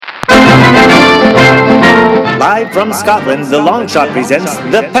Live from Scotland, The Long Shot presents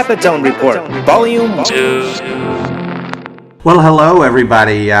the Pepitone Report, Volume 2. Well, hello,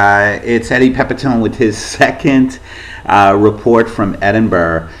 everybody. It's Eddie Pepitone with his second report from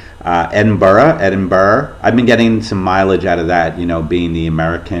Edinburgh. Edinburgh. I've been getting some mileage out of that, being the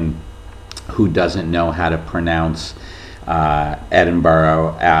American who doesn't know how to pronounce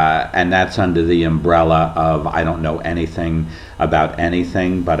Edinburgh, and that's under the umbrella of I don't know anything about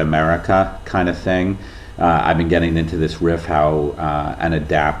anything but America kind of thing. I've been getting into this riff how an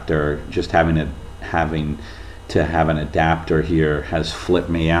adapter, just having to have an adapter here has flipped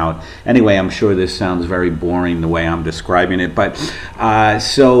me out. Anyway, I'm sure this sounds very boring the way I'm describing it, but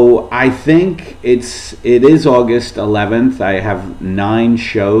so I think it is August 11th. I have 9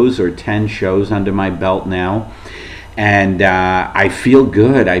 shows or 10 shows under my belt now. And I feel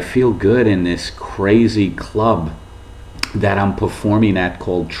good. I feel good in this crazy club that I'm performing at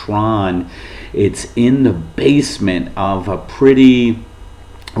called Tron. It's in the basement of a pretty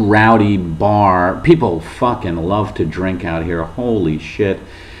rowdy bar. People fucking love to drink out here. Holy shit.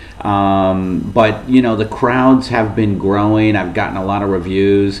 But, the crowds have been growing. I've gotten a lot of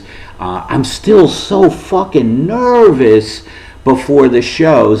reviews. I'm still so fucking nervous before the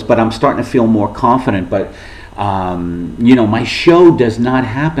shows, but I'm starting to feel more confident. But my show does not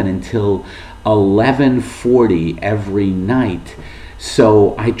happen until 11:40 every night.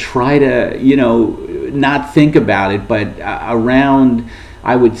 So I try to, not think about it, but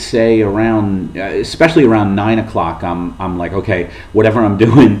especially around 9 o'clock, I'm like, okay, whatever I'm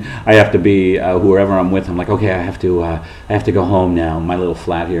doing, I have to be, whoever I'm with, I'm like, okay, I have to go home now. My little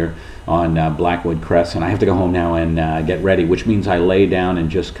flat here on Blackwood Crescent, I have to go home now and get ready, which means I lay down and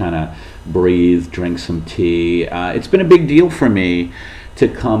just kind of breathe, drink some tea. It's been a big deal for me to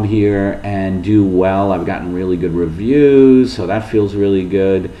come here and do well. I've gotten really good reviews, so that feels really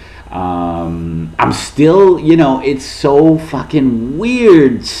good. I'm still, it's so fucking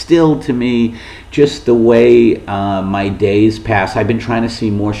weird still to me, just the way my days pass. I've been trying to see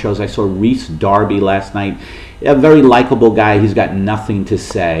more shows. I saw Rhys Darby last night, a very likable guy. He's got nothing to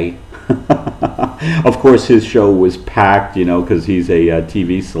say. Of course, his show was packed, because he's a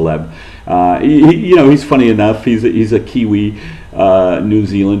TV celeb. He's funny enough. He's a Kiwi New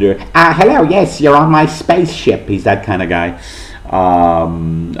Zealander. Hello, yes, you're on my spaceship. He's that kind of guy.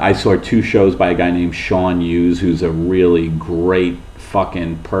 I saw 2 shows by a guy named Sean Hughes, who's a really great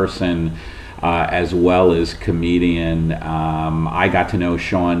fucking person, as well as comedian. I got to know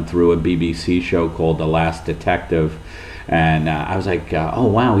Sean through a BBC show called The Last Detective. And I was like, oh,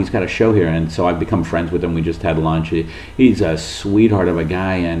 wow, he's got a show here. And so I've become friends with him. We just had lunch. He's a sweetheart of a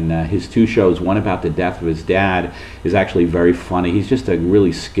guy. And his 2 shows, one about the death of his dad, is actually very funny. He's just a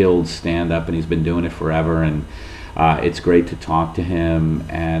really skilled stand-up, and he's been doing it forever. And it's great to talk to him.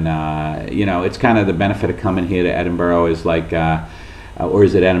 And, it's kind of the benefit of coming here to Edinburgh is like, or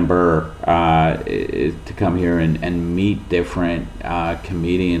is it Edinburgh, to come here and meet different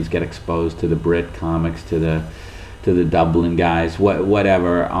comedians, get exposed to the Brit comics, to the Dublin guys,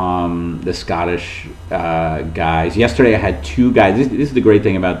 whatever, the Scottish guys. Yesterday I had 2 guys. This is the great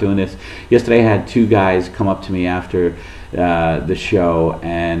thing about doing this. Yesterday I had 2 guys come up to me after the show,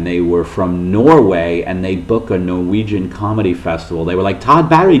 and they were from Norway, and they book a Norwegian comedy festival. They were like, Todd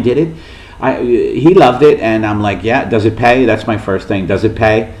Barry did it. He loved it, and I'm like, yeah, does it pay? That's my first thing. Does it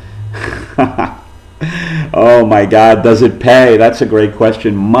pay? Oh my God, does it pay? That's a great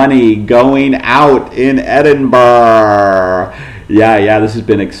question. Money going out in Edinburgh. Yeah, this has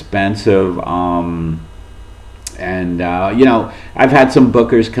been expensive. I've had some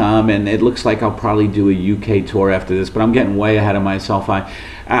bookers come, and it looks like I'll probably do a UK tour after this, but I'm getting way ahead of myself.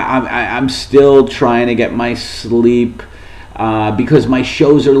 I'm still trying to get my sleep, because my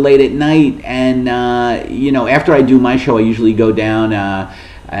shows are late at night, and after I do my show, I usually go down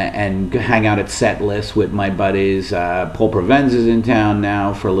and hang out at Set List with my buddies. Paul Provenz is in town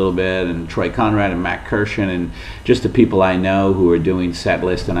now for a little bit, and Troy Conrad and Matt Kirshen, and just the people I know who are doing Set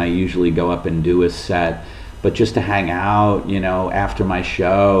List, and I usually go up and do a set. But just to hang out, after my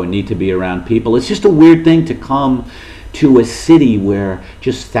show, need to be around people. It's just a weird thing to come to a city where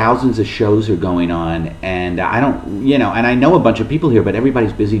just thousands of shows are going on, and I don't, and I know a bunch of people here, but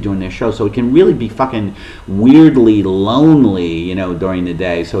everybody's busy doing their show, so it can really be fucking weirdly lonely, during the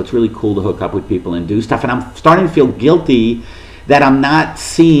day. So it's really cool to hook up with people and do stuff, and I'm starting to feel guilty that I'm not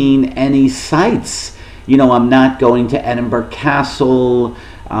seeing any sights. I'm not going to Edinburgh Castle.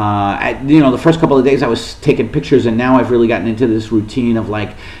 The first couple of days I was taking pictures, and now I've really gotten into this routine of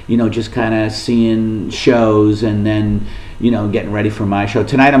just kind of seeing shows and then, getting ready for my show.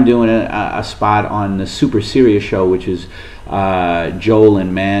 Tonight I'm doing a spot on the Super Serious show, which is Joel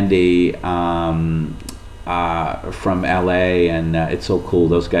and Mandy from LA, and it's so cool.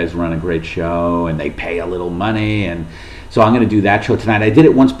 Those guys run a great show, and they pay a little money, and so I'm going to do that show tonight. I did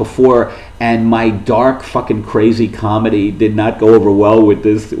it once before, and my dark, fucking crazy comedy did not go over well with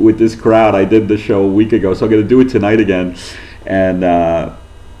this crowd. I did the show a week ago, so I'm going to do it tonight again, and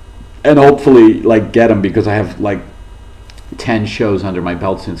hopefully like get them, because I have like 10 shows under my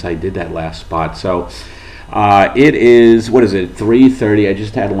belt since I did that last spot. So it is, what is it, 3:30. I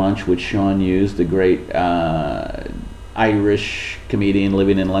just had lunch with Sean Hughes, the great Irish comedian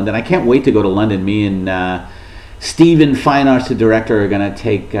living in London. I can't wait to go to London. Me and Stephen, fine arts director, are going to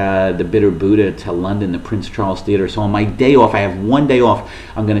take the Bitter Buddha to London, the Prince Charles Theatre. So on my day off, I have one day off,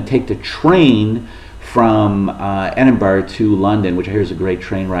 I'm going to take the train from Edinburgh to London, which I hear is a great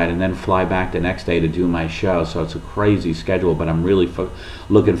train ride, and then fly back the next day to do my show. So it's a crazy schedule, but I'm really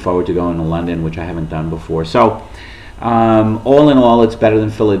looking forward to going to London, which I haven't done before. So all in all, it's better than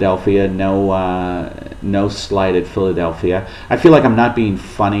Philadelphia. No slight at Philadelphia. I feel like I'm not being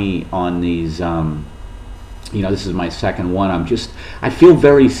funny on these... this is my second one. I feel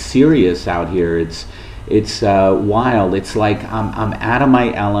very serious out here. It's wild. It's like I'm out of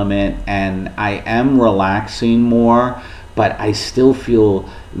my element, and I am relaxing more, but I still feel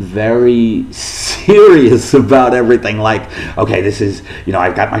very serious about everything. Like, okay, this is,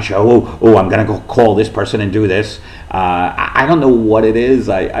 I've got my show. Oh, I'm gonna go call this person and do this. I don't know what it is.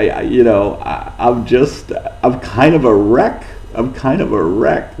 I'm kind of a wreck.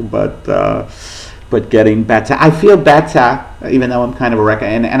 But getting better. I feel better, even though I'm kind of a wreck.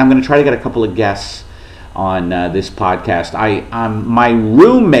 And I'm going to try to get a couple of guests on this podcast. My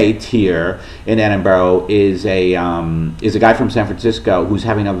roommate here in Edinburgh is a guy from San Francisco who's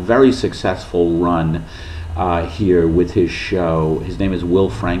having a very successful run here with his show. His name is Will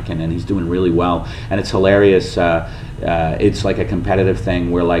Franken, and he's doing really well. And it's hilarious. It's like a competitive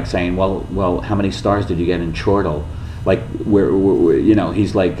thing. We're like saying, well, how many stars did you get in Chortle? Like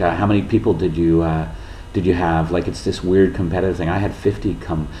he's like, how many people did you have? Like, it's this weird competitive thing. I had 50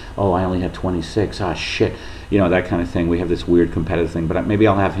 come. Oh, I only had 26. Ah, shit. That kind of thing. We have this weird competitive thing. But maybe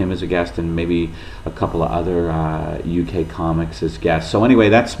I'll have him as a guest, and maybe a couple of other UK comics as guests. So anyway,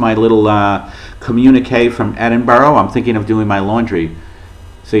 that's my little communique from Edinburgh. I'm thinking of doing my laundry.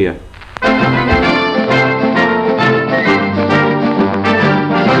 See ya.